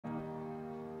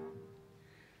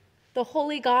The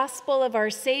Holy Gospel of our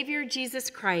Savior Jesus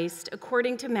Christ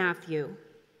according to Matthew.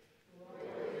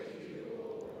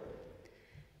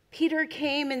 Peter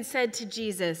came and said to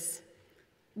Jesus,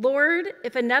 "Lord,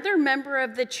 if another member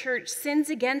of the church sins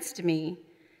against me,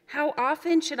 how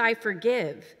often should I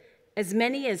forgive? As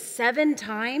many as 7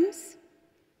 times?"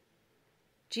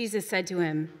 Jesus said to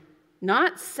him,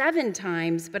 "Not 7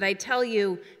 times, but I tell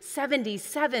you,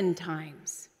 77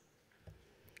 times.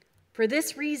 For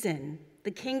this reason, the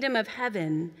kingdom of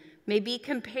heaven may be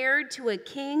compared to a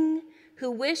king who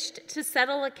wished to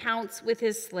settle accounts with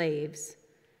his slaves.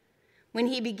 When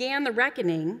he began the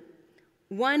reckoning,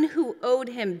 one who owed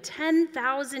him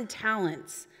 10,000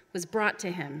 talents was brought to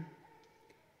him.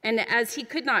 And as he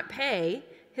could not pay,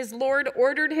 his Lord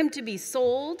ordered him to be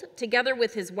sold, together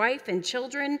with his wife and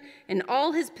children and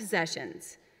all his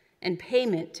possessions, and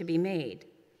payment to be made.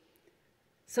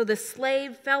 So the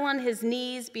slave fell on his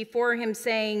knees before him,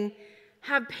 saying,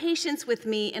 'Have patience with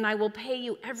me, and I will pay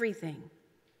you everything.'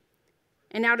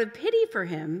 And out of pity for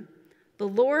him, the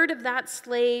Lord of that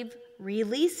slave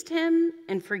released him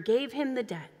and forgave him the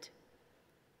debt.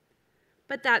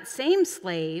 But that same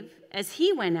slave, as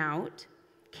he went out,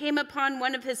 came upon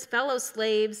one of his fellow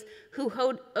slaves who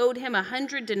owed him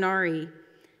 100 denarii,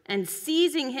 and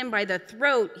seizing him by the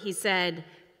throat, he said,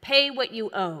 'Pay what you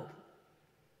owe.'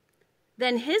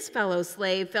 Then his fellow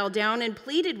slave fell down and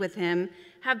pleaded with him,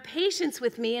 'Have patience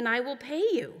with me, and I will pay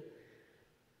you.'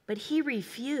 But he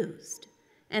refused,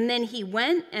 and then he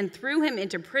went and threw him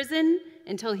into prison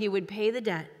until he would pay the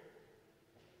debt.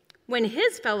 When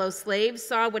his fellow slaves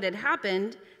saw what had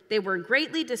happened, they were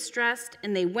greatly distressed,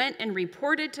 and they went and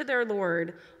reported to their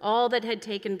Lord all that had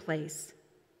taken place.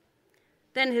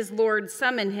 Then his Lord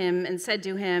summoned him and said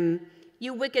to him,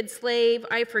 'You wicked slave,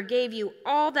 I forgave you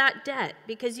all that debt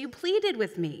because you pleaded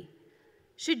with me.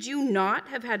 Should you not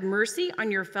have had mercy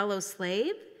on your fellow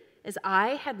slave, as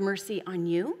I had mercy on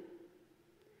you?'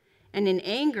 And in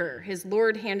anger, his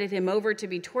Lord handed him over to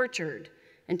be tortured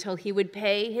until he would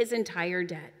pay his entire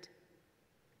debt.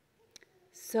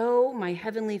 So my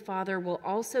heavenly Father will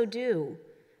also do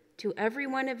to every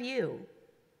one of you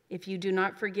if you do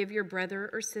not forgive your brother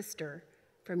or sister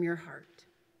from your heart."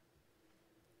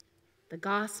 The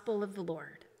Gospel of the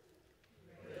Lord.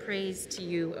 Praise to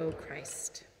you, O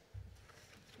Christ.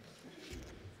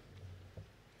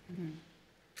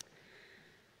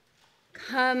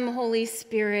 Come, Holy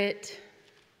Spirit,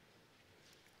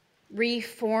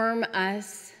 reform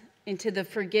us into the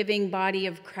forgiving body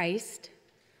of Christ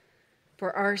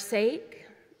for our sake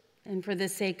and for the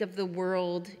sake of the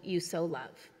world you so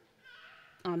love.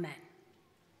 Amen.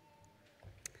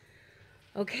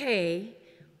 Okay,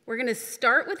 we're going to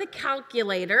start with a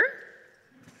calculator,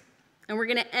 and we're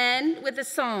going to end with a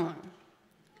song.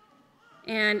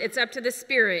 And it's up to the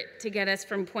Spirit to get us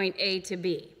from point A to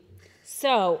B.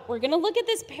 So we're going to look at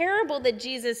this parable that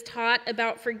Jesus taught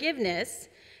about forgiveness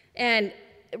and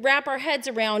wrap our heads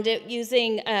around it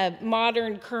using a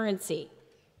modern currency.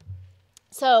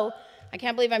 So I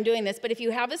can't believe I'm doing this, but if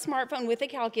you have a smartphone with a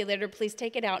calculator, please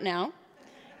take it out now.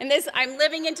 And this, I'm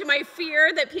living into my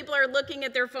fear that people are looking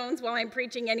at their phones while I'm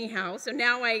preaching anyhow. So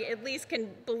now I at least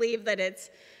can believe that it's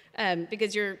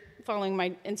because you're following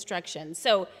my instructions.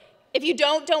 So if you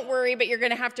don't worry, but you're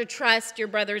going to have to trust your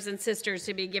brothers and sisters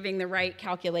to be giving the right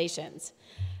calculations.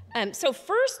 So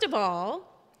first of all,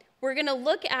 we're going to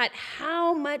look at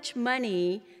how much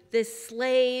money this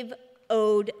slave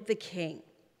owed the king.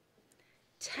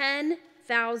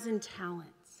 10,000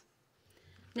 talents.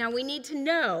 Now we need to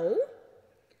know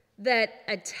that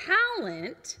a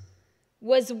talent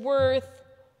was worth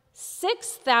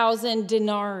 6,000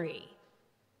 denarii,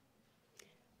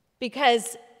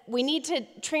 because we need to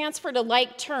transfer to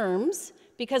like terms,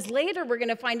 because later we're going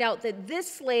to find out that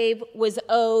this slave was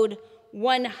owed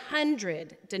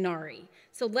 100 denarii.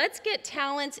 So let's get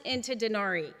talents into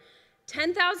denarii.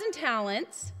 10,000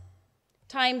 talents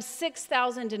times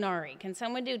 6,000 denarii. Can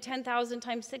someone do 10,000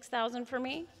 times 6,000 for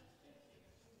me?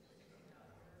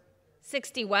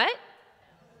 60 what?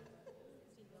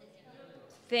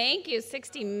 Thank you,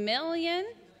 60 million.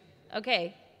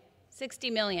 Okay, 60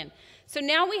 million. So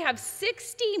now we have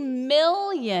 60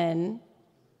 million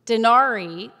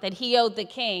denarii that he owed the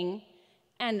king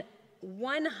and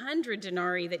 100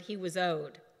 denarii that he was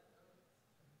owed.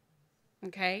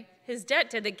 Okay? His debt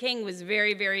to the king was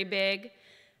very, very big.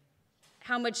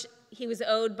 How much he was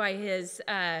owed by his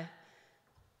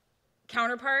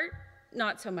counterpart?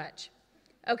 Not so much.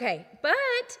 Okay,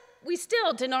 but we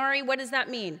still, denarii, what does that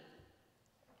mean?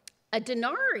 A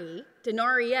denarii,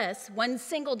 denarius, one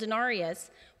single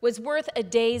denarius, was worth a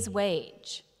day's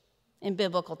wage in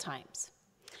biblical times.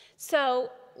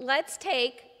 So let's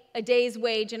take a day's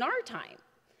wage in our time.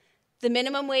 The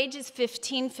minimum wage is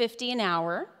 $15.50 an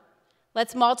hour.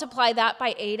 Let's multiply that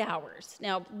by 8 hours.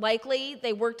 Now, likely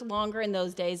they worked longer in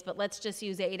those days, but let's just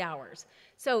use 8 hours.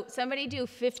 So somebody do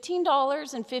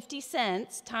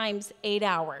 $15.50 times 8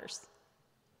 hours.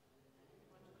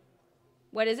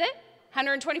 What is it?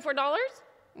 $124?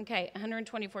 Okay,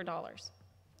 $124.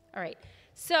 All right.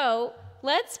 So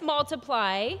let's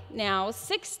multiply now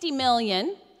 60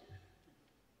 million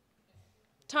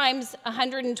times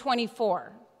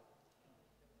 124.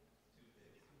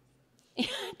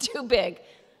 Too big.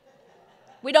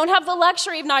 We don't have the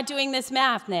luxury of not doing this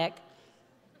math, Nick.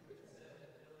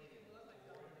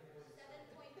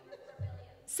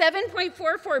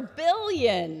 7.44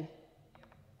 billion.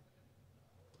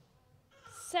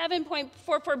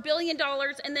 $7.44 billion.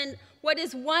 And then what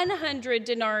is 100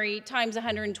 denarii times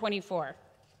 124?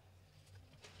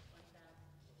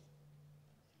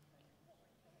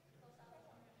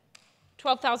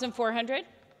 $12,400?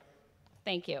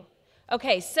 Thank you.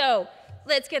 Okay, so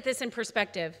let's get this in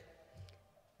perspective.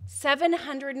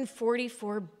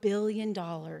 $744 billion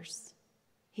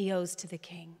he owes to the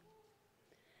king.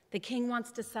 The king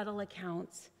wants to settle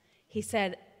accounts. He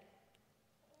said,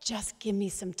 just give me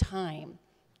some time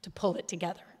to pull it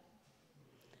together.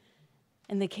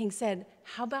 And the king said,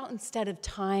 how about instead of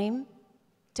time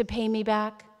to pay me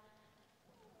back,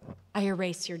 I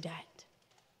erase your debt?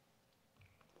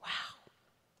 Wow,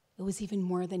 it was even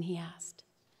more than he asked.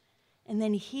 And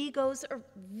then he goes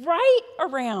right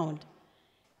around,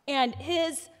 and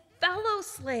his fellow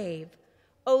slave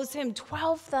owes him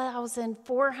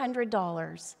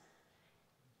 $12,400.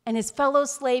 And his fellow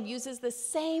slave uses the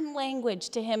same language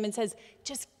to him and says,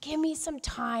 just give me some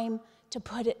time to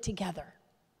put it together.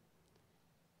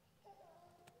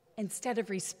 Instead of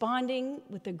responding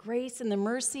with the grace and the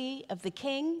mercy of the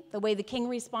king, the way the king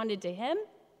responded to him,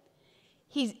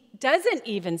 he doesn't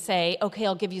even say, okay,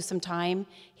 I'll give you some time.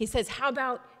 He says, how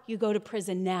about you go to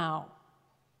prison now?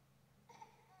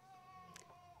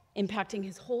 Impacting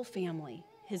his whole family,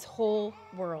 his whole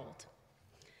world.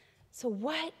 So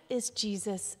what is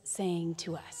Jesus saying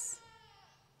to us?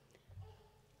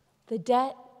 The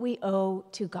debt we owe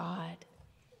to God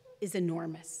is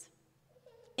enormous,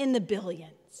 in the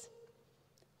billions.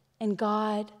 And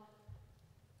God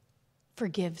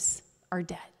forgives our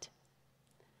debt.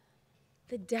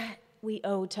 The debt we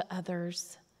owe to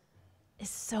others is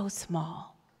so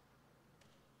small.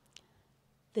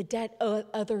 The debt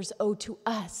others owe to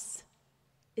us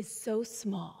is so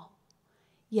small,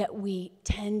 yet we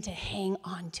tend to hang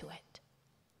on to it.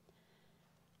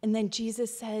 And then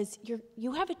Jesus says,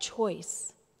 you have a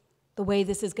choice the way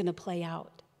this is going to play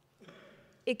out.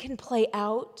 It can play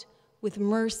out with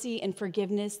mercy and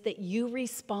forgiveness, that you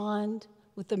respond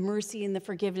with the mercy and the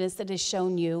forgiveness that is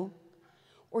shown you.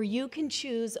 Or you can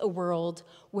choose a world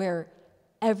where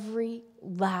every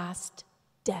last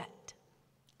debt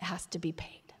has to be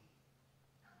paid.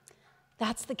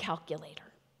 That's the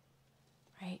calculator,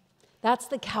 right? That's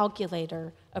the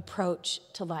calculator approach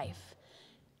to life.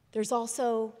 There's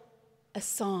also a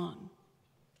song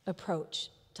approach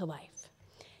to life.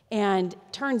 And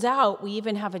turns out we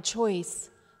even have a choice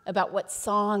about what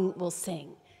song we'll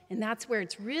sing. And that's where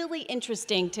it's really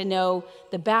interesting to know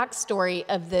the backstory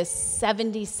of this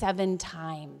 77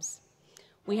 times.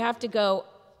 We have to go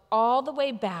all the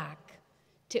way back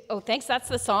to, oh, thanks, that's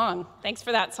the song. Thanks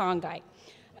for that song, guy.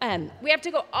 We have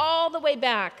to go all the way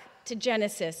back to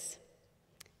Genesis.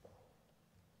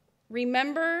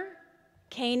 Remember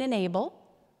Cain and Abel?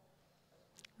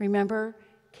 Remember,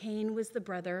 Cain was the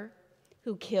brother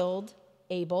who killed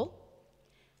Abel.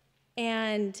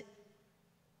 And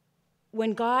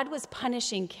when God was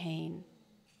punishing Cain,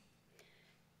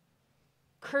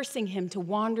 cursing him to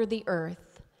wander the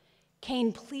earth,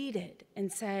 Cain pleaded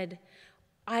and said,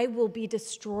 I will be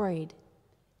destroyed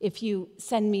if you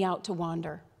send me out to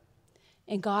wander.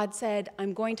 And God said,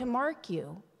 I'm going to mark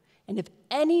you, and if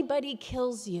anybody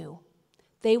kills you,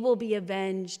 they will be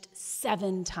avenged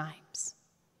 7 times.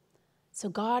 So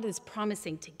God is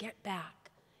promising to get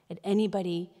back at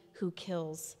anybody who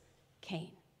kills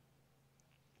Cain.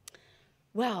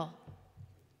 Well,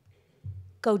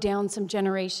 go down some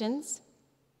generations.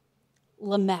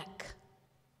 Lamech.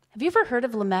 Have you ever heard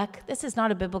of Lamech? This is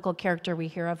not a biblical character we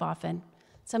hear of often.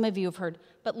 Some of you have heard.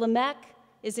 But Lamech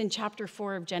is in chapter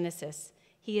 4 of Genesis.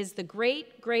 He is the great,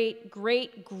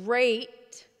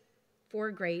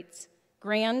 four greats,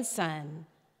 grandson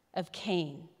of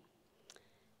Cain.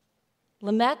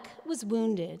 Lamech was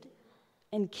wounded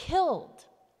and killed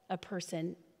a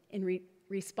person in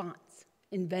response,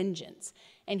 in vengeance.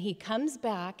 And he comes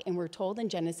back, and we're told in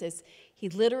Genesis, he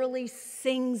literally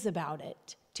sings about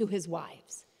it to his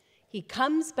wives. he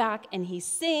comes back and he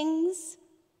sings,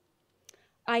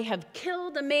 I have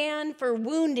killed a man for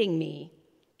wounding me.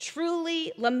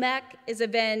 Truly, Lamech is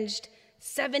avenged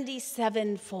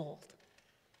 77-fold.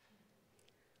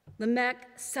 Lamech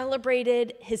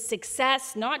celebrated his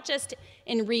success not just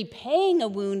in repaying a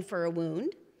wound for a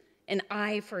wound, an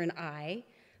eye for an eye,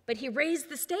 but he raised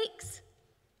the stakes.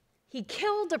 He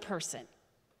killed a person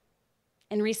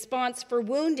in response for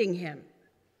wounding him.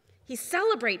 He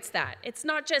celebrates that. It's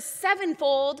not just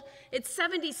sevenfold, it's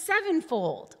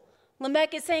 77-fold.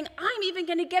 Lamech is saying, I'm even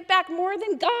going to get back more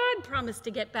than God promised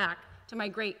to get back to my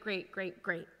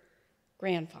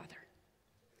great-great-great-great-grandfather.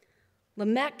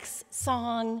 Lamech's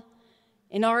song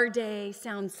in our day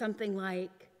sounds something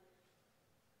like,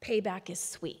 payback is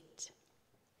sweet.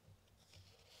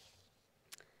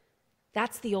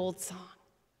 That's the old song.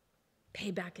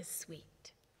 Payback is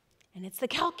sweet. And it's the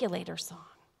calculator song.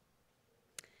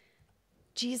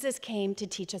 Jesus came to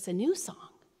teach us a new song.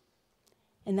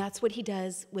 And that's what he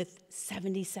does with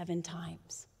 77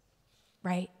 times,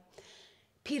 right?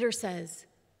 Peter says,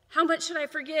 how much should I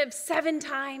forgive? 7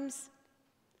 times?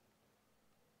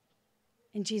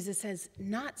 And Jesus says,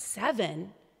 not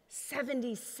 7,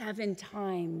 77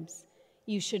 times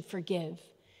you should forgive.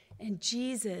 And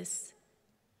Jesus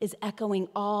is echoing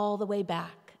all the way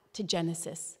back to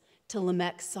Genesis, to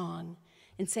Lamech's song,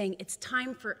 and saying it's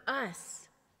time for us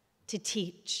to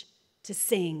teach, to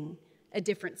sing a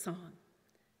different song.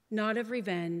 Not of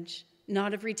revenge,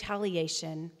 not of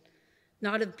retaliation,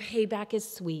 not of payback is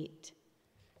sweet,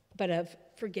 but of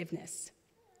forgiveness.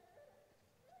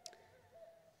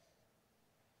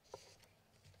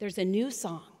 There's a new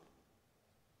song,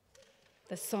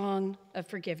 the song of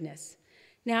forgiveness.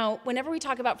 Now, whenever we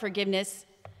talk about forgiveness,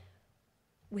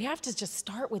 we have to just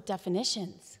start with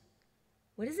definitions.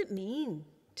 What does it mean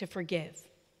to forgive?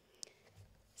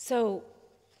 So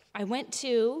I went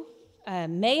to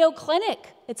Mayo Clinic.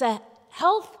 It's a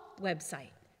health website,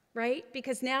 right?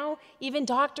 Because now even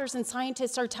doctors and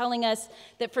scientists are telling us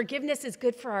that forgiveness is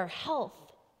good for our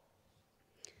health.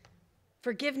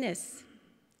 Forgiveness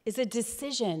is a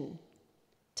decision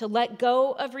to let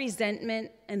go of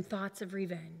resentment and thoughts of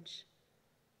revenge.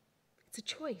 It's a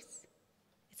choice.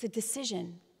 It's a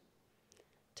decision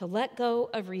to let go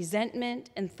of resentment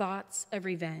and thoughts of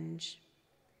revenge.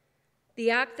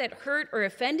 The act that hurt or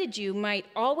offended you might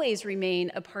always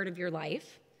remain a part of your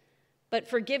life, but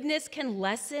forgiveness can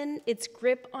lessen its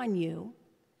grip on you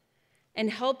and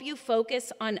help you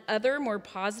focus on other more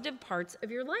positive parts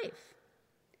of your life.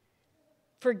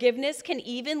 Forgiveness can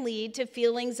even lead to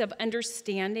feelings of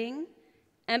understanding,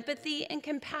 empathy, and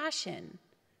compassion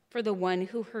for the one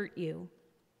who hurt you.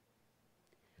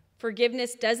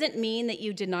 Forgiveness doesn't mean that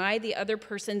you deny the other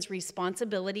person's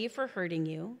responsibility for hurting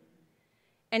you,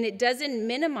 and it doesn't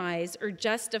minimize or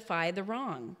justify the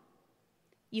wrong.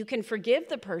 You can forgive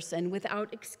the person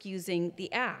without excusing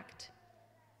the act.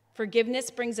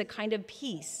 Forgiveness brings a kind of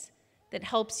peace that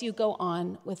helps you go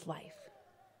on with life.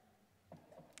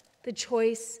 The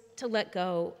choice to let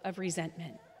go of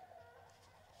resentment.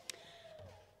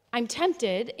 I'm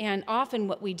tempted, and often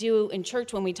what we do in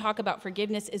church when we talk about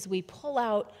forgiveness is we pull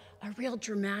out a real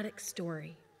dramatic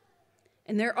story.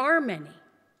 And there are many.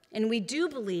 And we do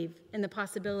believe in the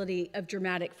possibility of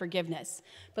dramatic forgiveness.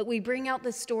 But we bring out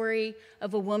the story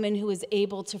of a woman who was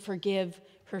able to forgive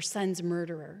her son's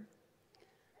murderer.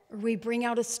 Or we bring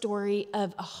out a story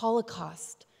of a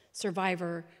Holocaust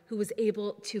survivor who was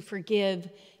able to forgive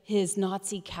his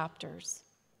Nazi captors.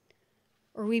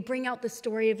 Or we bring out the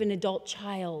story of an adult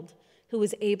child who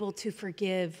was able to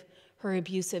forgive her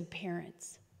abusive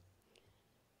parents.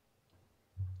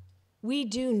 We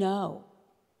do know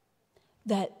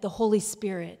that the Holy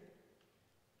Spirit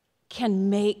can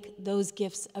make those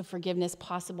gifts of forgiveness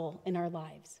possible in our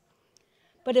lives.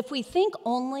 But if we think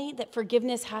only that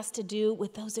forgiveness has to do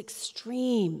with those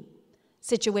extreme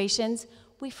situations,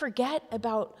 we forget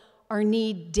about our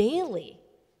need daily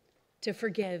to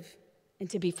forgive and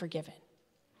to be forgiven.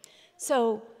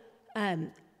 So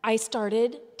I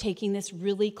started taking this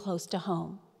really close to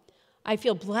home. I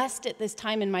feel blessed at this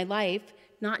time in my life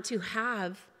not to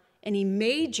have any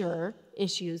major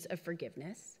issues of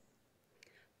forgiveness,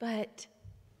 but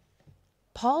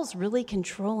Paul's really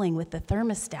controlling with the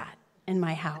thermostat in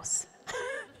my house.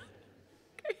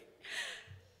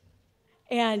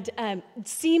 And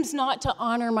seems not to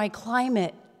honor my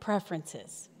climate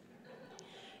preferences.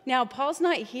 Now, Paul's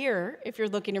not here, if you're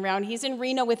looking around. He's in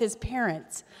Reno with his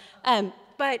parents.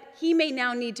 But he may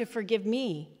now need to forgive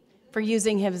me for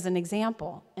using him as an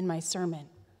example in my sermon.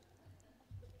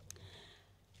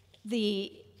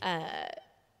 The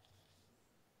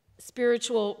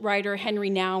spiritual writer Henry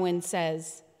Nouwen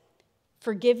says,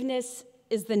 Forgiveness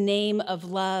is the name of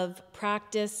love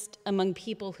practiced among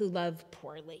people who love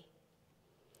poorly.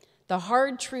 The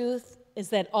hard truth is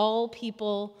that all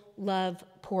people love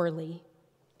poorly.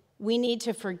 We need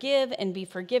to forgive and be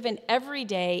forgiven every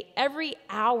day, every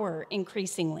hour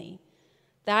increasingly.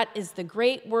 That is the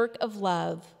great work of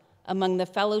love among the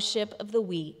fellowship of the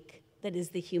weak that is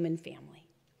the human family.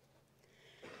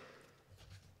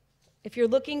 If you're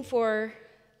looking for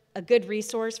a good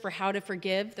resource for how to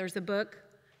forgive, there's a book,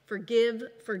 Forgive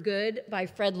for Good by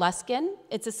Fred Luskin.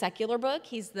 It's a secular book.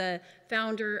 He's the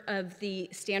founder of the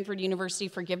Stanford University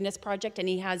Forgiveness Project, and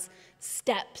he has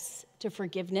steps to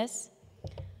forgiveness.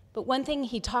 But one thing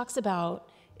he talks about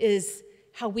is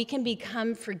how we can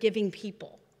become forgiving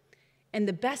people. And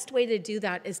the best way to do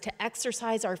that is to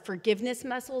exercise our forgiveness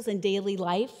muscles in daily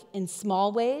life in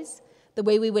small ways, the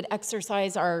way we would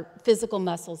exercise our physical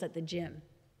muscles at the gym.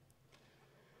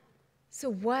 So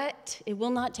it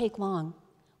will not take long.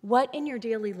 What in your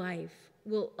daily life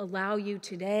will allow you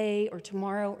today or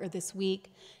tomorrow or this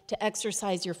week to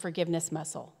exercise your forgiveness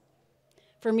muscle?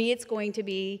 For me, it's going to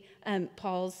be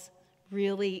Paul's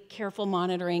really careful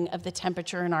monitoring of the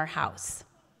temperature in our house.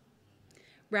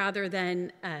 Rather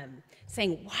than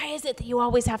saying, why is it that you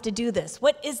always have to do this?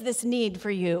 What is this need for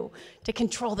you to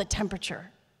control the temperature?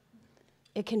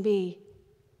 It can be,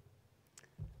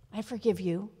 I forgive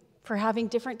you for having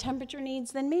different temperature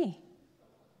needs than me.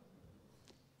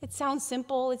 It sounds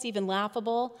simple, it's even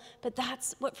laughable, but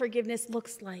that's what forgiveness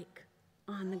looks like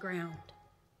on the ground.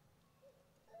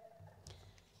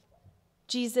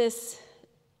 Jesus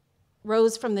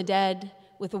rose from the dead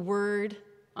with a word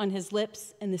on his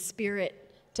lips and the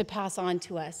Spirit to pass on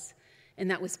to us, and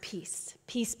that was peace.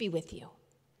 Peace be with you.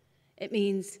 It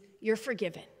means you're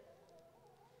forgiven.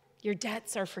 Your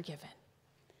debts are forgiven.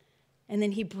 And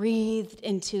then he breathed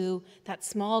into that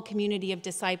small community of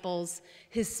disciples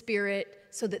his Spirit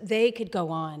so that they could go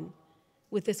on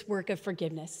with this work of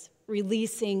forgiveness,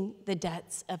 releasing the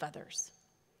debts of others.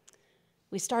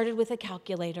 We started with a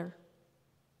calculator,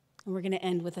 and we're going to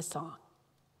end with a song.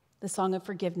 The song of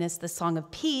forgiveness, the song of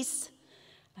peace,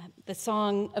 the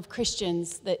song of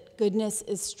Christians that goodness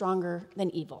is stronger than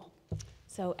evil.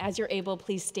 So as you're able,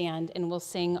 please stand and we'll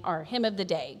sing our hymn of the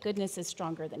day, Goodness is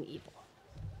Stronger Than Evil.